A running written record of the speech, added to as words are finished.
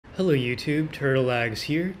Hello YouTube, Turtleags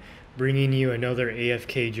here, bringing you another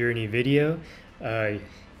AFK journey video. I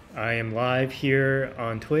am live here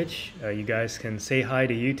on Twitch. You guys can say hi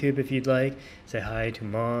to YouTube if you'd like. Say hi to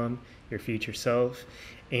mom, your future self.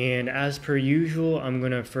 And as per usual, I'm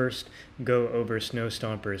going to first go over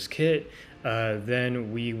Stomper's kit.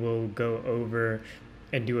 Then we will go over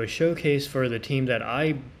and do a showcase for the team that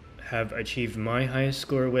I have achieved my highest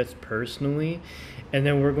score with personally, and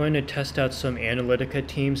then we're going to test out some Analytica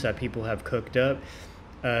teams that people have cooked up.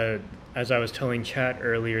 As I was telling chat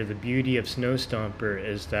earlier, the beauty of Stomper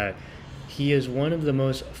is that he is one of the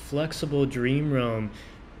most flexible Dream Realm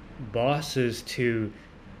bosses to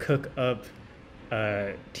cook up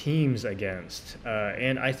teams against,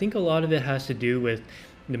 and I think a lot of it has to do with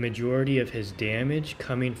the majority of his damage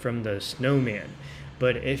coming from the snowman.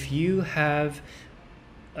 But if you have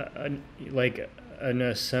if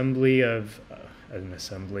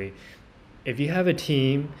you have a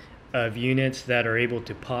team of units that are able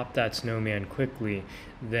to pop that snowman quickly,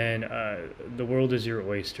 then the world is your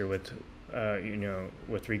oyster with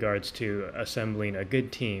with regards to assembling a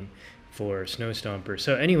good team for Stomper.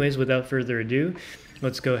 So anyways, without further ado,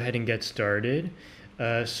 let's go ahead and get started.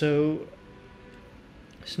 So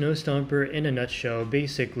Stomper, in a nutshell,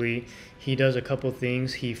 basically he does a couple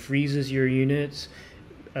things. He freezes your units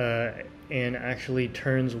and actually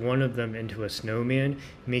turns one of them into a snowman,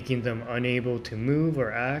 making them unable to move or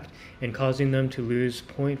act and causing them to lose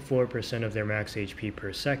 0.4% of their max HP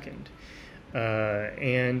per second.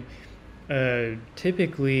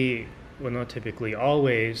 Typically, well, not typically,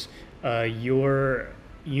 always, your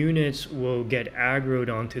units will get aggroed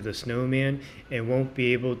onto the snowman and won't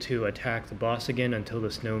be able to attack the boss again until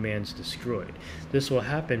the snowman's destroyed. This will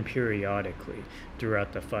happen periodically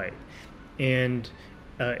throughout the fight, and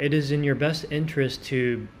it is in your best interest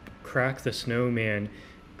to crack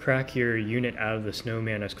your unit out of the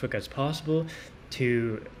snowman as quick as possible.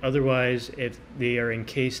 Otherwise, if they are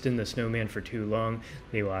encased in the snowman for too long,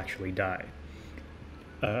 they will actually die.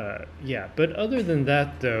 But other than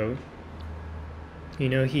that, though,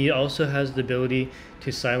 he also has the ability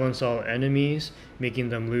to silence all enemies, making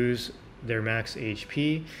them lose their max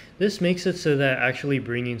HP. This makes it so that actually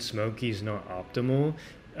bringing Smokey is not optimal,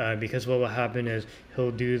 because what will happen is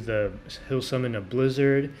he'll summon a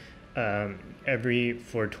blizzard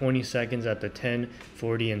for 20 seconds at the 10,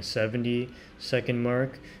 40, and 70 second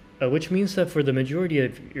mark, which means that for the majority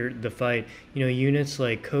of the fight, units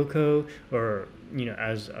like Coco, or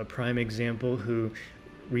as a prime example, who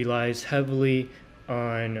relies heavily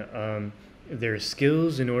on their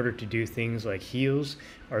skills in order to do things like heals,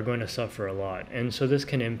 are going to suffer a lot, and so this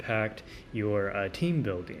can impact your team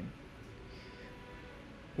building.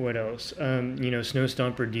 What else?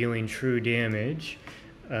 Stomper dealing true damage,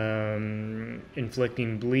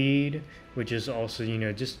 inflicting bleed, which is also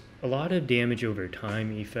just a lot of damage over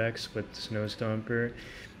time effects with Stomper,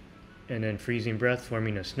 and then freezing breath,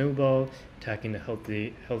 forming a snowball, attacking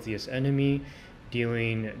the healthiest enemy,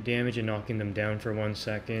 dealing damage and knocking them down for 1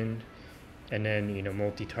 second, and then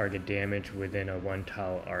multi-target damage within a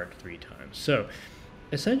 1-tile arc 3 times. So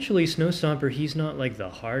essentially, Stomper, he's not like the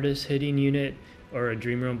hardest hitting unit or a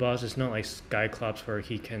Dream Realm boss. It's not like Skyclops where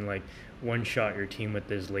he can like one-shot your team with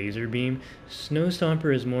his laser beam.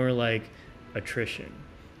 Stomper is more like attrition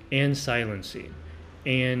and silencing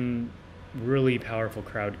and really powerful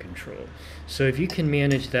crowd control. So if you can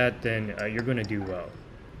manage that, then you're going to do well.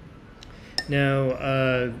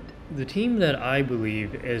 Now, the team that I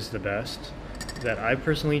believe is the best, that I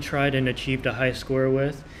personally tried and achieved a high score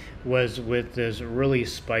with, was with this really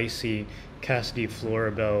spicy Cassidy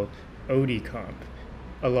Florabelle OD comp,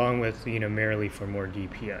 along with Merrily for more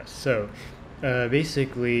DPS. So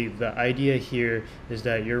basically the idea here is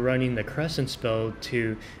that you're running the Crescent spell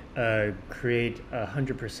to create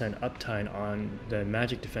 100% uptime on the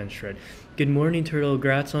magic defense shred. Good morning, Turtle.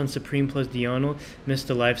 Grats on Supreme plus Diano. Missed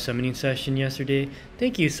the live summoning session yesterday.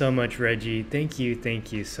 Thank you so much, Reggie. Thank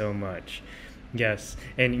you so much. Yes,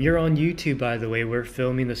 and you're on YouTube, by the way. We're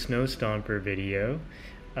filming the Stomper video.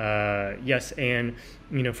 Yes, and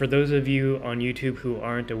for those of you on YouTube who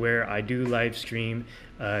aren't aware, I do live stream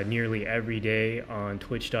nearly every day on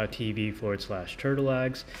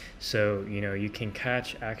twitch.tv/turtleags. So you can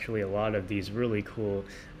catch actually a lot of these really cool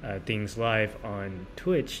things live on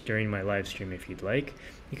Twitch during my live stream if you'd like.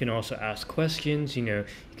 You can also ask questions. You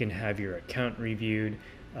can have your account reviewed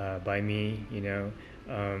by me.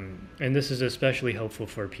 And this is especially helpful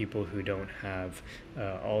for people who don't have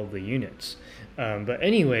all the units. But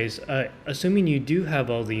anyways, assuming you do have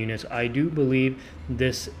all the units, I do believe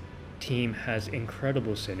this team has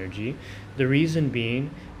incredible synergy. The reason being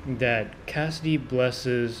that Cassidy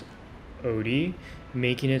blesses Odie,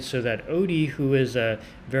 making it so that Odie, who is a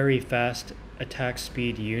very fast attack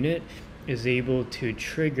speed unit, is able to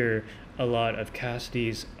trigger a lot of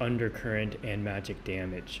Cassidy's undercurrent and magic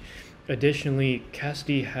damage. Additionally,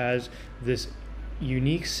 Cassidy has this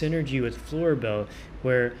unique synergy with Florbell,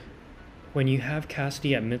 where when you have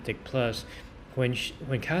Cassidy at Mythic Plus, when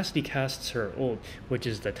Cassidy casts her ult, which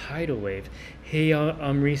is the Tidal Wave, hey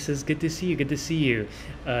Amrisis, good to see you, good to see you.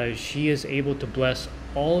 She is able to bless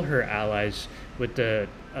all her allies with the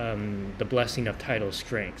blessing of Tidal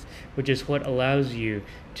Strength, which is what allows you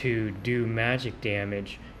to do magic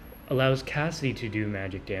damage, allows Cassidy to do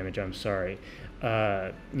magic damage, I'm sorry,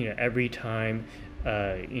 every time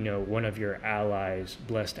one of your allies,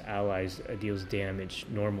 blessed allies, deals damage,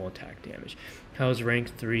 normal attack damage. How's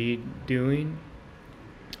rank 3 doing?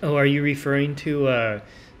 Oh, are you referring to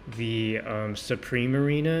the Supreme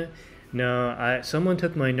Arena? No, someone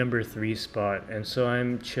took my number 3 spot, and so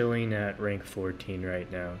I'm chilling at rank 14 right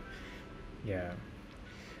now. Yeah.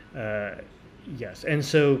 Yes, and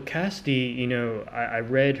so Cassidy, I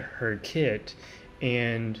read her kit,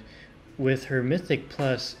 and with her Mythic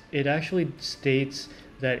Plus, it actually states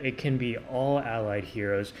that it can be all allied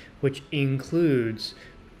heroes, which includes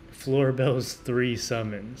Florbell's 3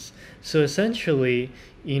 summons. So essentially,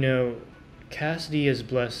 Cassidy is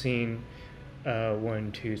blessing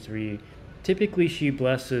 1, 2, 3. Typically, she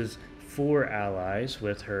blesses 4 allies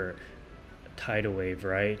with her Tidal Wave,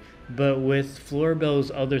 right? But with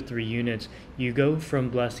Florbell's other 3 units, you go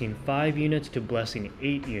from blessing 5 units to blessing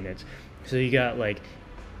 8 units. So you got like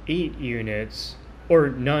 8 units, or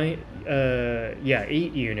 9,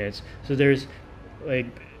 8 units. So there's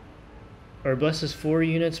or blesses 4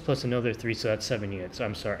 units plus another 3, so that's 7 units,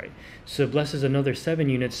 I'm sorry. So blesses another 7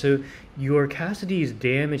 units, so your Cassidy's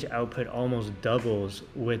damage output almost doubles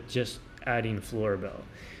with just adding Florbell.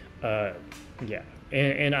 Yeah,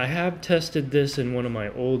 and I have tested this in one of my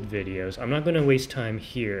old videos. I'm not going to waste time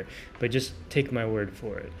here, but just take my word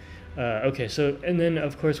for it. Okay, so, and then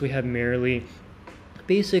of course we have Merrily.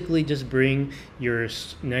 Basically just bring your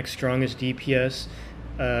next strongest DPS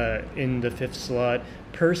in the 5th slot.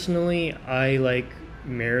 Personally, I like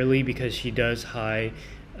Merrily because she does high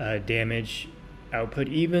damage output,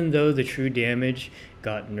 even though the true damage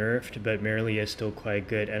got nerfed, but Merrily is still quite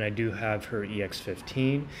good, and I do have her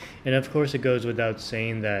EX15. And of course it goes without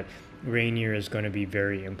saying that Rainier is going to be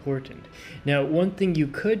very important. Now, one thing you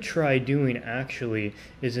could try doing actually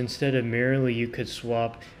is instead of Merrily, you could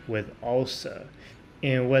swap with Alsa.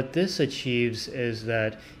 And what this achieves is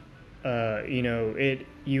that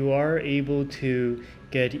you are able to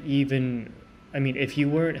get even, if you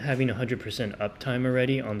weren't having 100% uptime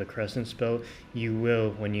already on the Crescent spell, you will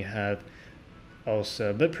when you have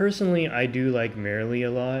Alsa. But personally, I do like Merrily a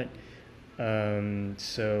lot.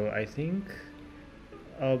 So I think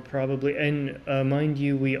I'll probably, and mind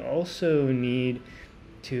you, we also need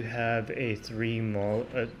to have a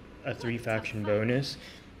 3 faction bonus.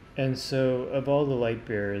 And so, of all the light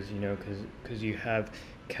bearers, because you have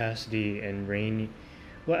Cassidy and Rain,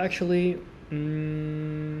 well, actually,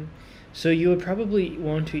 so you would probably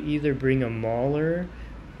want to either bring a Mauler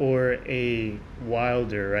or a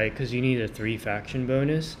Wilder, right? Because you need a 3 faction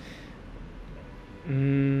bonus. Let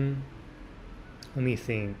me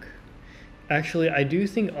think. Actually, I do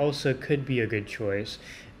think Alsa could be a good choice.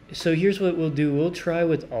 So here's what we'll do. We'll try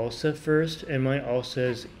with Alsa first, and my Alsa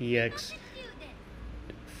is EX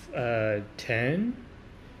 10,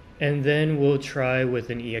 and then we'll try with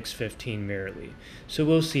an EX15 Merrily. So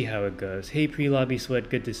we'll see how it goes. Hey Pre-Lobby Sweat,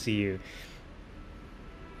 good to see you.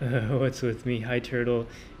 What's with me? Hi Turtle.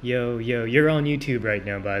 Yo, you're on YouTube right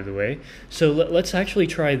now, by the way. So let's actually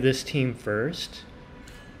try this team first.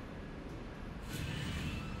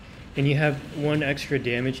 And you have 1 extra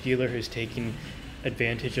damage dealer who's taking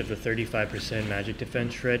advantage of the 35% magic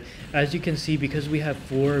defense shred. As you can see, because we have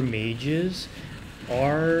 4 mages,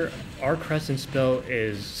 our Crescent spell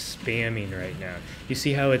is spamming right now. You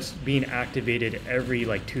see how it's being activated every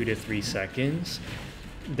 2 to 3 seconds?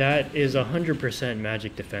 That is 100%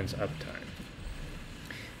 magic defense uptime.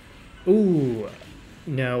 Ooh,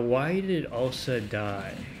 now why did Alsa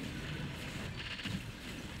die?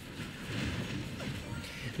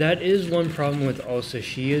 That is one problem with Alsa.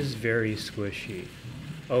 She is very squishy.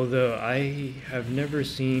 Although I have never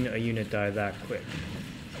seen a unit die that quick.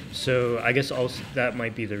 So I guess also that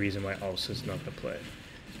might be the reason why Alsa's not the play.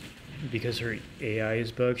 Because her AI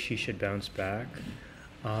is bugged, she should bounce back.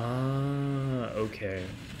 Ah, okay.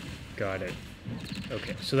 Got it.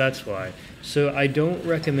 Okay, so that's why. So I don't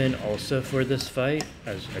recommend Alsa for this fight,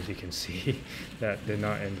 as you can see. That did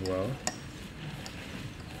not end well.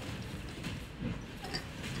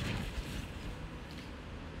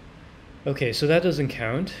 Okay, so that doesn't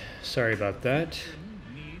count. Sorry about that.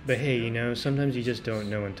 But hey, you know, sometimes you just don't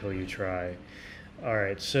know until you try.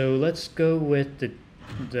 Alright, so let's go with the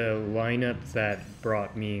lineup that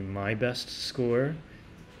brought me my best score.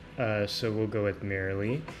 So we'll go with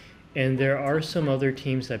Merrily. And there are some other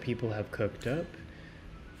teams that people have cooked up.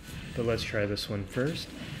 But let's try this one first.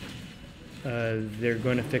 They're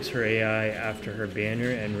going to fix her AI after her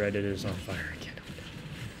banner, and Reddit is on fire again.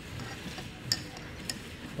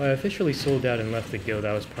 Well, I officially sold out and left the guild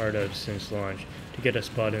I was part of since launch to get a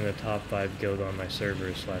spot in the top 5 guild on my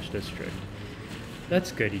server/district.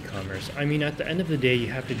 That's good e-commerce. I mean, at the end of the day, you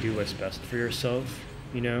have to do what's best for yourself,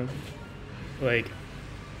 you know? Like,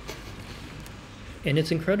 and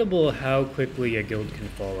it's incredible how quickly a guild can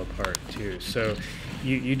fall apart, too. So,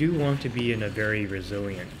 you do want to be in a very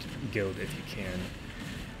resilient guild if you can.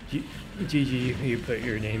 GG, you put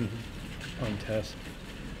your name on test.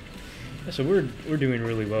 Yeah, so we're doing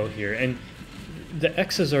really well here. And the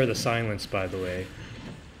X's are the silence, by the way.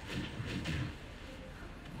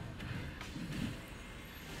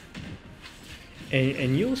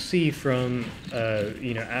 And you'll see from,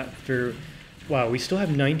 you know, after... Wow, we still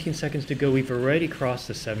have 19 seconds to go. We've already crossed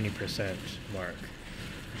the 70% mark.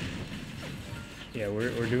 Yeah,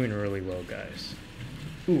 we're doing really well, guys.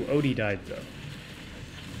 Ooh, Odie died, though.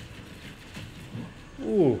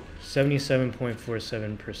 Ooh,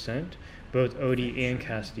 77.47%. Both Odie and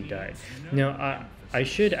Cassidy died. Now, I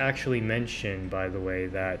should actually mention, by the way,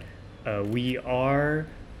 that we are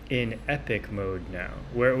in epic mode now.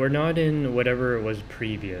 We're not in whatever it was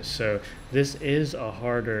previous, so this is a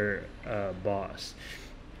harder boss.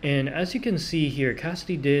 And as you can see here,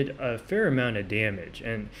 Cassidy did a fair amount of damage,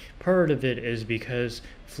 and part of it is because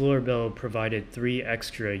Floorbell provided 3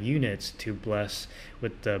 extra units to bless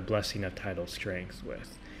with the Blessing of Tidal Strength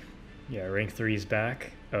with. Yeah, rank 3 is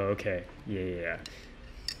back. Oh, okay. Yeah.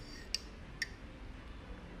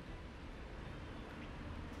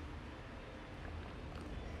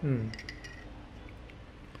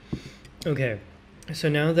 Okay, so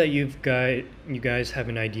now that you guys have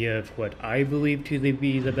an idea of what I believe to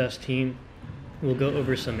be the best team, we'll go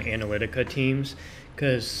over some Analytica teams,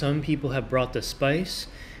 because some people have brought the spice,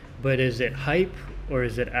 but is it hype or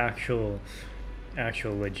is it actual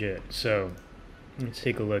legit? So let's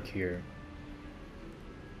take a look here.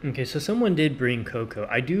 Okay, so someone did bring Coco.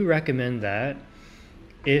 I do recommend that.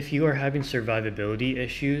 If you are having survivability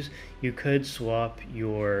issues, you could swap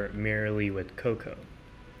your Merrily with Coco.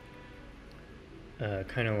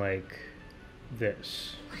 Kind of like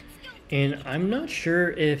this. And I'm not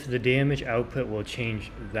sure if the damage output will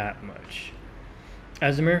change that much.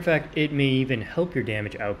 As a matter of fact, it may even help your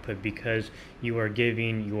damage output because you are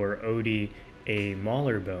giving your Odie a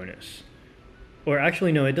Mauler bonus. Or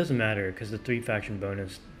actually, no, it doesn't matter because the 3 faction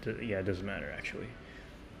bonus, yeah, it doesn't matter actually.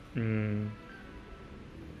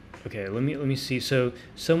 Okay, let me see. So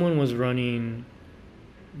someone was running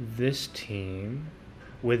this team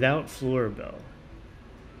without Floorbell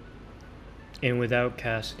and without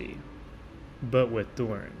Cassidy, but with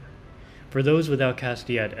Thorn. For those without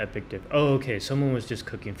Cassidy at Epic Div. Oh, okay. Someone was just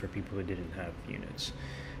cooking for people who didn't have units.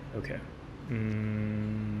 Okay.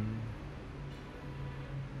 And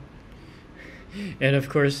of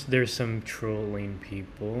course, there's some trolling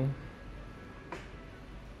people.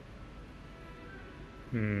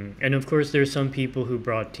 And of course, there's some people who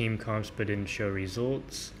brought team comps but didn't show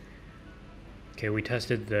results. Okay, we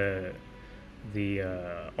tested the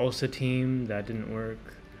Ulsa team. That didn't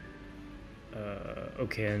work.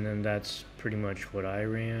 Okay, and then that's pretty much what I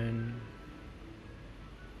ran.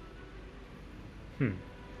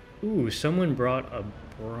 Ooh, someone brought a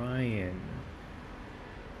Brian.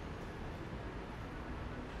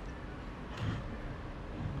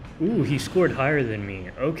 Ooh, he scored higher than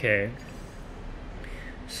me. Okay.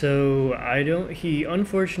 So he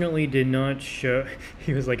unfortunately did not show.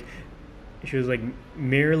 She was like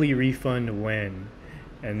Merrily refund when,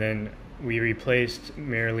 and then we replaced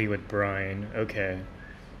Merrily with Brian. Okay.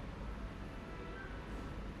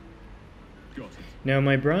 Got it. Now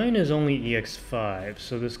my Brian is only EX5,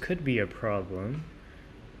 so this could be a problem.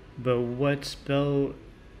 But what spell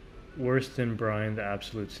worse than Brian, the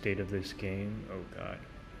absolute state of this game? Oh god.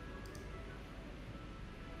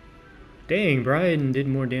 Dang, Brian did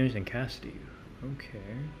more damage than Cassidy. Okay.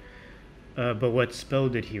 But what spell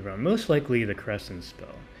did he run? Most likely the Crescent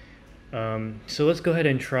spell. So let's go ahead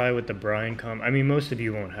and try with the Brian comp. I mean, most of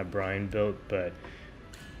you won't have Brian built, but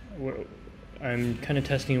I'm kind of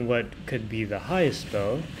testing what could be the highest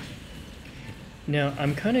spell. Now,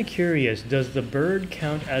 I'm kind of curious, does the bird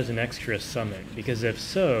count as an extra summon? Because if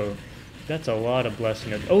so, that's a lot of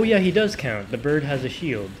blessing. Oh yeah, he does count. The bird has a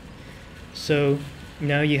shield. So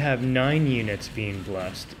now you have 9 units being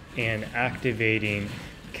blessed and activating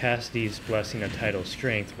Cassidy's Blessing of Tidal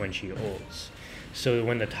Strength when she ults. So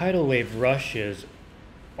when the tidal wave rushes,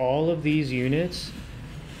 all of these units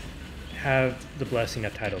have the Blessing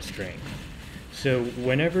of Tidal Strength. So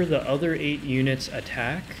whenever the other 8 units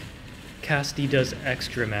attack, Cassidy does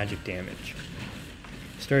extra magic damage.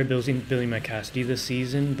 Started building my Cassidy this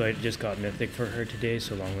season, but just got Mythic for her today,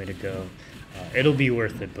 so long way to go. It'll be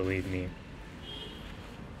worth it, believe me.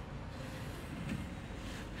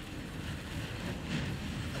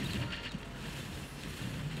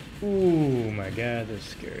 Ooh, my god, that's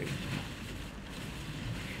scary.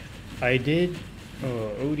 I did...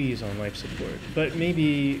 Oh, Odie's on life support. But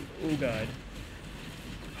maybe... Oh god.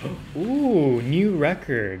 Ooh, new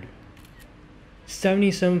record.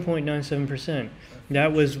 77.97%.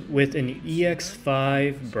 That was with an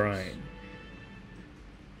EX5 Brian.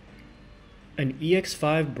 An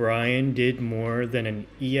EX5 Brian did more than an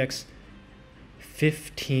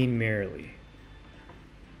EX15 Merrily.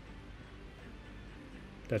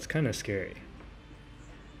 That's kind of scary.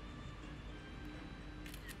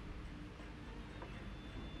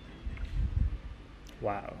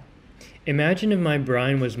 Wow. Imagine if my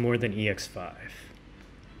Brian was more than EX5.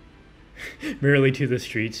 Merrily to the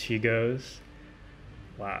streets she goes.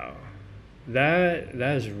 Wow. That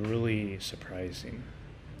is really surprising.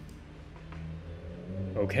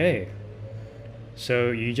 Okay.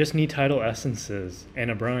 So you just need Tidal Essences and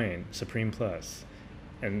a Brian, Supreme Plus.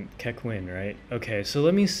 And Keck win, right? Okay, so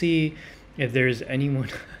let me see if there's anyone...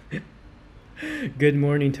 Good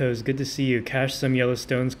morning, Toes. Good to see you. Cash some yellow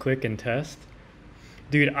stones quick and test.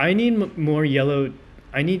 Dude, I need more yellow...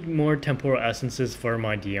 I need more temporal essences for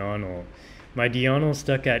my Dianel. My Dianel's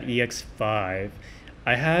stuck at EX5.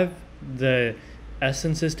 I have the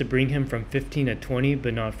essences to bring him from 15 to 20,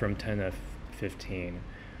 but not from 10 to 15.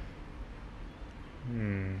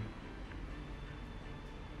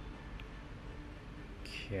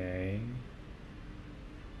 Okay.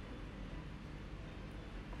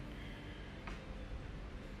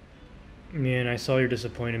 Man, I saw your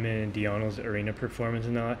disappointment in Dianel's arena performance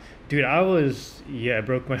and all. Dude, I was... Yeah, it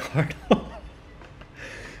broke my heart.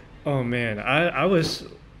 Oh man, I was...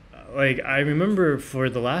 Like, I remember for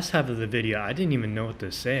the last half of the video, I didn't even know what to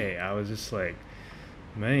say. I was just like,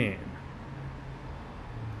 man.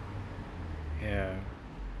 Yeah,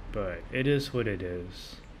 but it is what it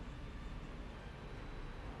is.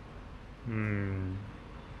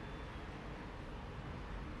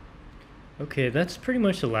 Okay, that's pretty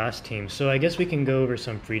much the last team. So I guess we can go over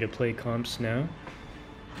some free-to-play comps now.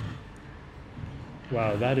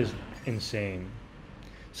 Wow, that is insane.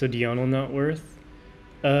 So Dianel not worth?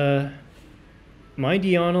 My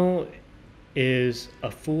Dianel is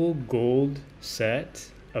a full gold set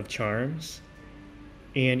of charms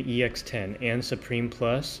and EX10 and Supreme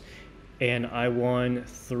Plus, and I won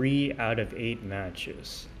 3 out of 8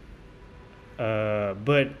 matches.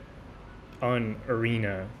 But on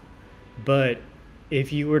arena. But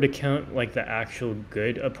if you were to count like the actual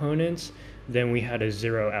good opponents, then we had a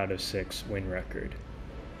 0 out of 6 win record.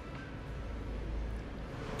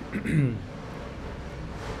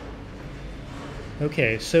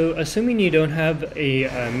 Okay, so assuming you don't have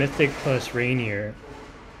a Mythic plus Rainier,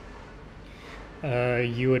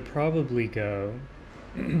 you would probably go...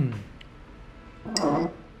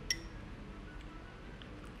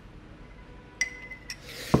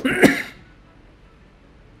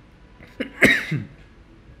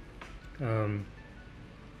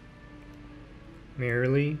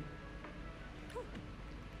 Merrily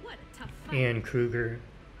and Kruger.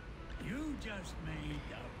 You just made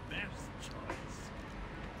the best choice.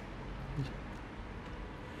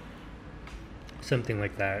 Something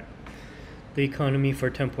like that. The economy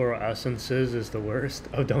for temporal essences is the worst.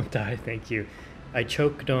 Oh, don't die, thank you. I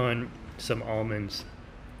choked on some almonds,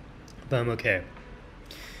 but I'm okay.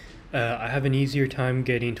 I have an easier time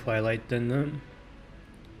getting Twilight than them.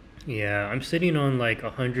 Yeah, I'm sitting on like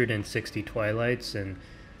 160 Twilights and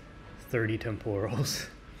 30 temporals.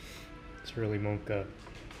 It's really monka.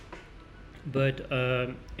 But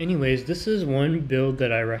anyways, this is one build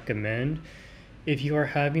that I recommend. If you are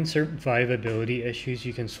having survivability issues,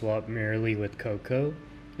 you can swap Merrily with Coco,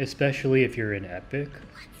 especially if you're in Epic.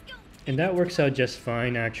 And that works out just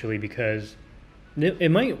fine actually, because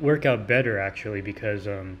it might work out better actually, because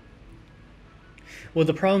well,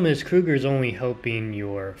 the problem is Kruger's only helping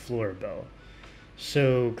your Floor Bell.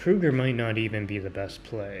 So Kruger might not even be the best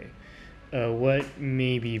play. What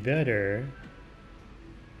may be better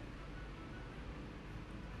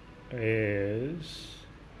is...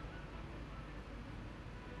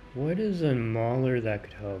 What is a Mauler that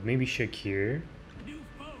could help? Maybe Shakir? New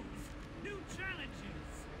foes, new challenges.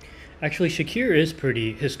 Actually, Shakir is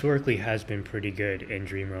historically has been pretty good in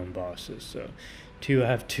Dream Realm bosses. So, to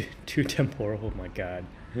have two temporal, oh my god.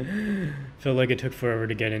 Felt like it took forever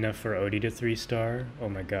to get enough for Odie to 3-star. Oh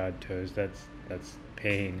my god, Toes, that's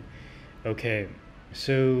pain. Okay,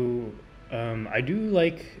 so I do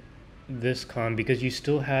like this con because you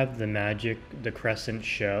still have the crescent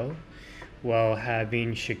shell, while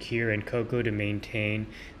having Shakir and Coco to maintain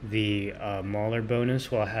the Mauler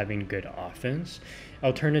bonus while having good offense.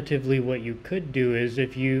 Alternatively, what you could do is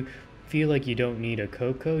if you feel like you don't need a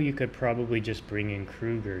Coco, you could probably just bring in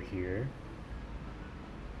Kruger here.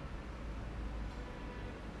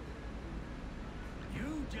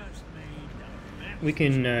 You just made the best. We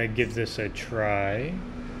can give this a try.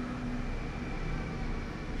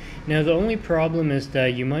 Now the only problem is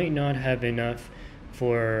that you might not have enough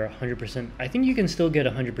for 100%. I think you can still get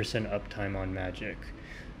 100% uptime on magic.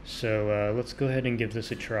 So let's go ahead and give this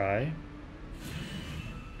a try.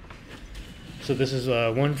 So this is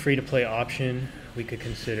one free-to-play option we could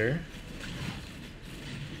consider.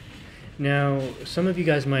 Now, some of you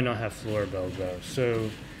guys might not have Florbell though,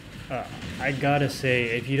 so I gotta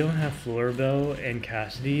say, if you don't have Florbell and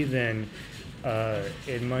Cassidy, then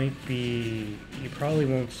it might be, you probably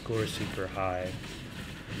won't score super high.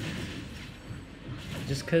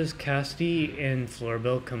 Just because Cassidy and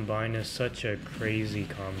Florbell combined is such a crazy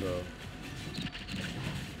combo.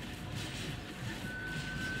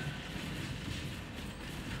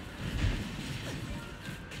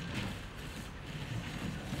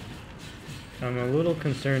 I'm a little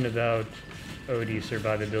concerned about Odie's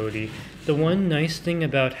survivability. The one nice thing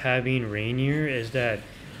about having Rainier is that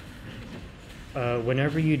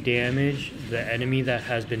whenever you damage the enemy that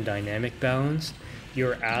has been dynamic balanced,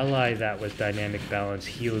 your ally that was dynamic balanced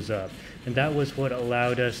heals up. And that was what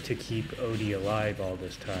allowed us to keep Odie alive all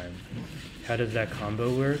this time. How does that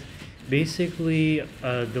combo work? Basically,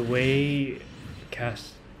 the way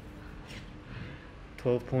cast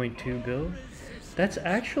 12.2 bill, that's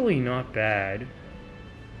actually not bad.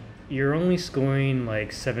 You're only scoring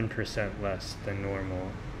like 7% less than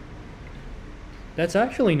normal. That's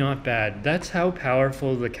actually not bad. That's how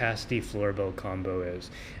powerful the Cassidy Florbell combo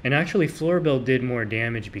is. And actually Florbell did more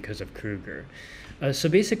damage because of Kruger. So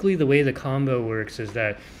basically the way the combo works is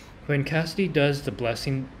that when Cassidy does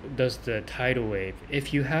the tidal wave,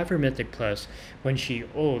 if you have her Mythic Plus, when she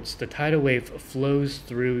ults, the tidal wave flows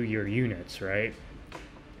through your units, right?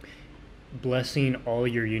 Blessing all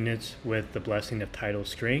your units with the blessing of tidal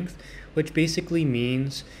strength, which basically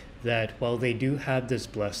means that while they do have this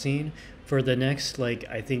blessing, for the next, like,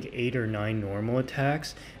 I think 8 or 9 normal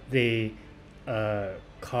attacks, they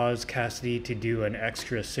cause Cassidy to do an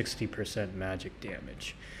extra 60% magic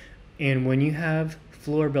damage. And when you have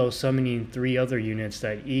Florbell summoning 3 other units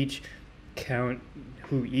that each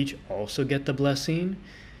also get the blessing,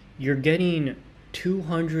 you're getting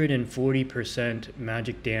 240%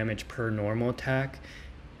 magic damage per normal attack.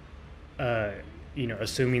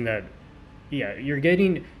 Assuming that, yeah, you're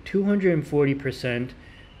getting 240%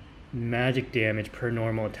 magic damage per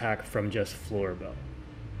normal attack from just Florbell.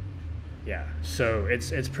 Yeah, so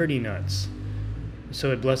it's pretty nuts.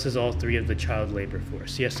 So it blesses all 3 of the child labor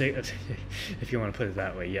force. Yes, if you want to put it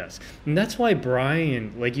that way, yes. And that's why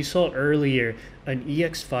Brian, like you saw earlier, an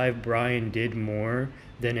EX5 Brian did more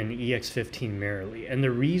than an EX15 Merrily. And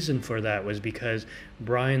the reason for that was because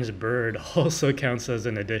Brian's bird also counts as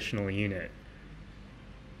an additional unit.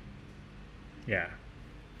 Yeah.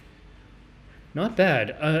 Not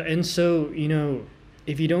bad. And so,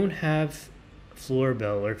 if you don't have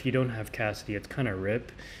Florbell or if you don't have Cassidy, it's kind of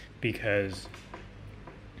rip, because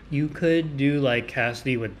you could do like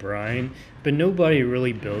Cassidy with Brian, but nobody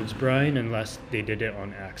really builds Brian unless they did it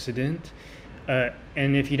on accident.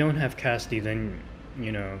 And if you don't have Cassidy, then,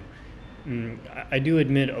 I do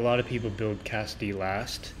admit a lot of people build Cassidy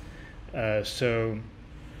last. So,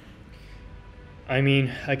 I mean,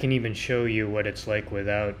 I can even show you what it's like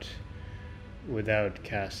without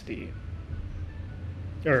Cassidy.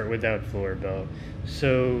 Or without Florbell.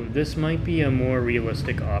 So this might be a more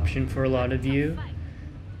realistic option for a lot of you.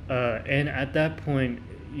 And at that point,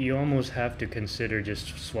 you almost have to consider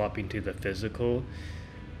just swapping to the physical.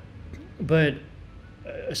 But,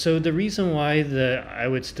 so the reason why I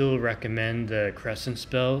would still recommend the Crescent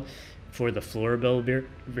spell for the Florbell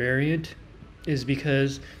variant is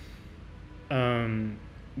because Florbell,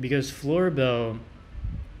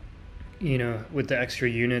 with the extra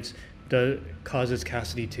units, causes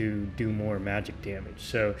Cassidy to do more magic damage.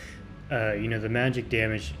 So, the magic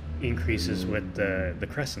damage increases with the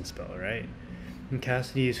Crescent spell, right? And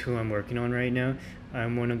Cassidy is who I'm working on right now.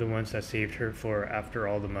 I'm one of the ones that saved her for after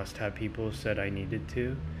all the must-have people said I needed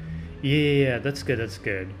to. Yeah, that's good, that's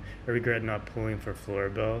good. I regret not pulling for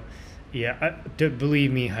Floorbell. Yeah,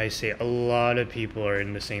 believe me, Heisei, a lot of people are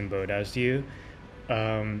in the same boat as you.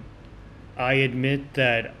 Um, I admit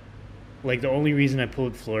that, like, the only reason I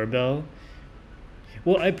pulled Floorbell,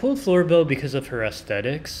 well, I pulled Floorbell because of her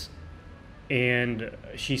aesthetics, and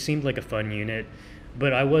she seemed like a fun unit,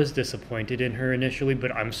 but I was disappointed in her initially,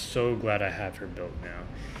 but I'm so glad I have her built now.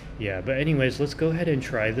 Yeah, but anyways, let's go ahead and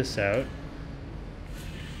try this out.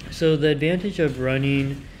 So the advantage of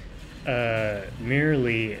running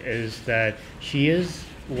Merrily is that she is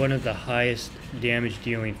one of the highest damage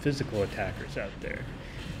dealing physical attackers out there,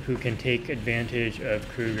 who can take advantage of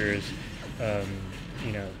Kruger's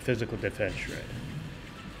physical defense shred.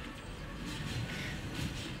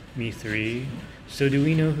 Me 3. So do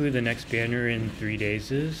we know who the next banner in 3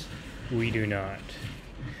 days is? We do not.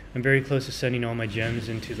 I'm very close to sending all my gems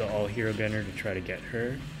into the all-hero banner to try to get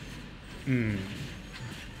her.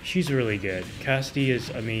 She's really good. Cassidy is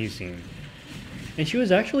amazing. And she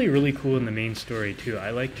was actually really cool in the main story too. I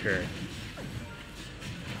liked her.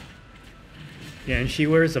 Yeah, and she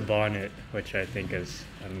wears a bonnet, which I think is,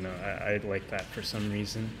 I don't know, I like that for some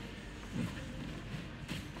reason.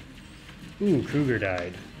 Ooh, Kruger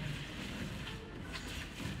died.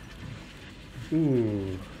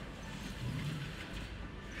 Ooh.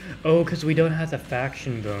 Oh, because we don't have the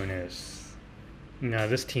faction bonus. No,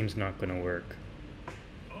 this team's not going to work.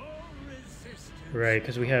 Right,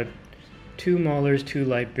 because we have 2 Maulers, 2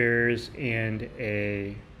 Light Bearers, and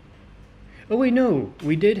a... Oh wait, no!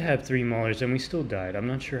 We did have 3 Maulers and we still died. I'm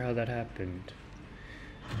not sure how that happened.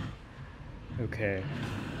 Okay.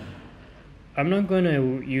 I'm not going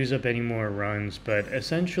to use up any more runs, but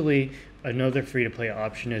essentially another free-to-play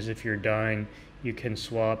option is if you're dying, you can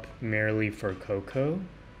swap Merrily for Coco.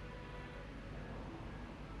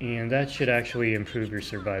 And that should actually improve your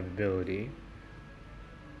survivability.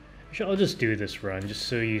 I'll just do this run, just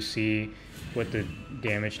so you see what the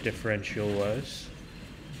damage differential was.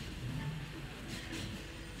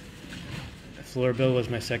 Floorbell was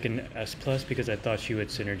my second S+ because I thought she would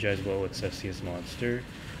synergize well with Cecia's monster.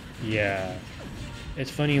 Yeah. It's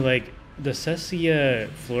funny, like, the Cecia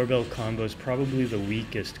Floorbell combo is probably the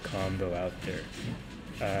weakest combo out there.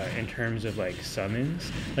 In terms of, like, summons.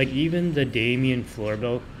 Like, even the Damien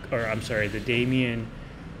Floorbell, or I'm sorry, the Damien...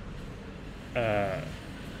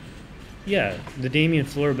 yeah, the Damien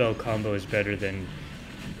Floorbell combo is better than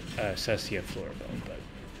Cecia Floorbell, but...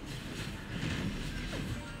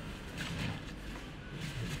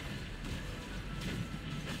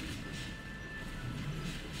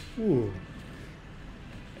 Ooh.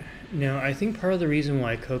 Now, I think part of the reason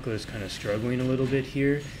why Coco is kind of struggling a little bit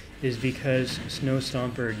here is because Snow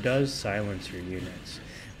Stomper does silence her units.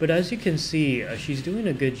 But as you can see, she's doing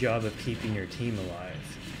a good job of keeping your team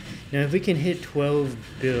alive. Now, if we can hit 12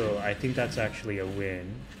 bill, I think that's actually a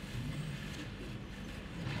win.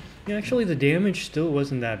 Yeah, actually, the damage still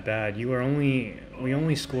wasn't that bad. We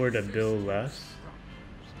only scored a bill less,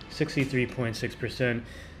 63.6%.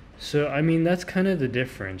 So, I mean, that's kind of the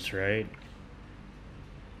difference, right?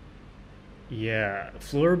 Yeah,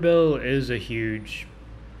 Floorbell is a huge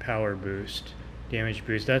power boost, damage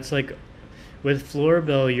boost. That's like, with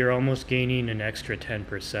Floorbell, you're almost gaining an extra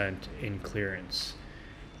 10% in clearance.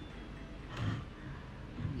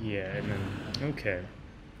 Yeah, and then, okay.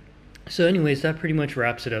 So anyways, that pretty much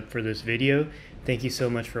wraps it up for this video. Thank you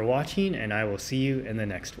so much for watching, and I will see you in the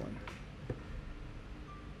next one.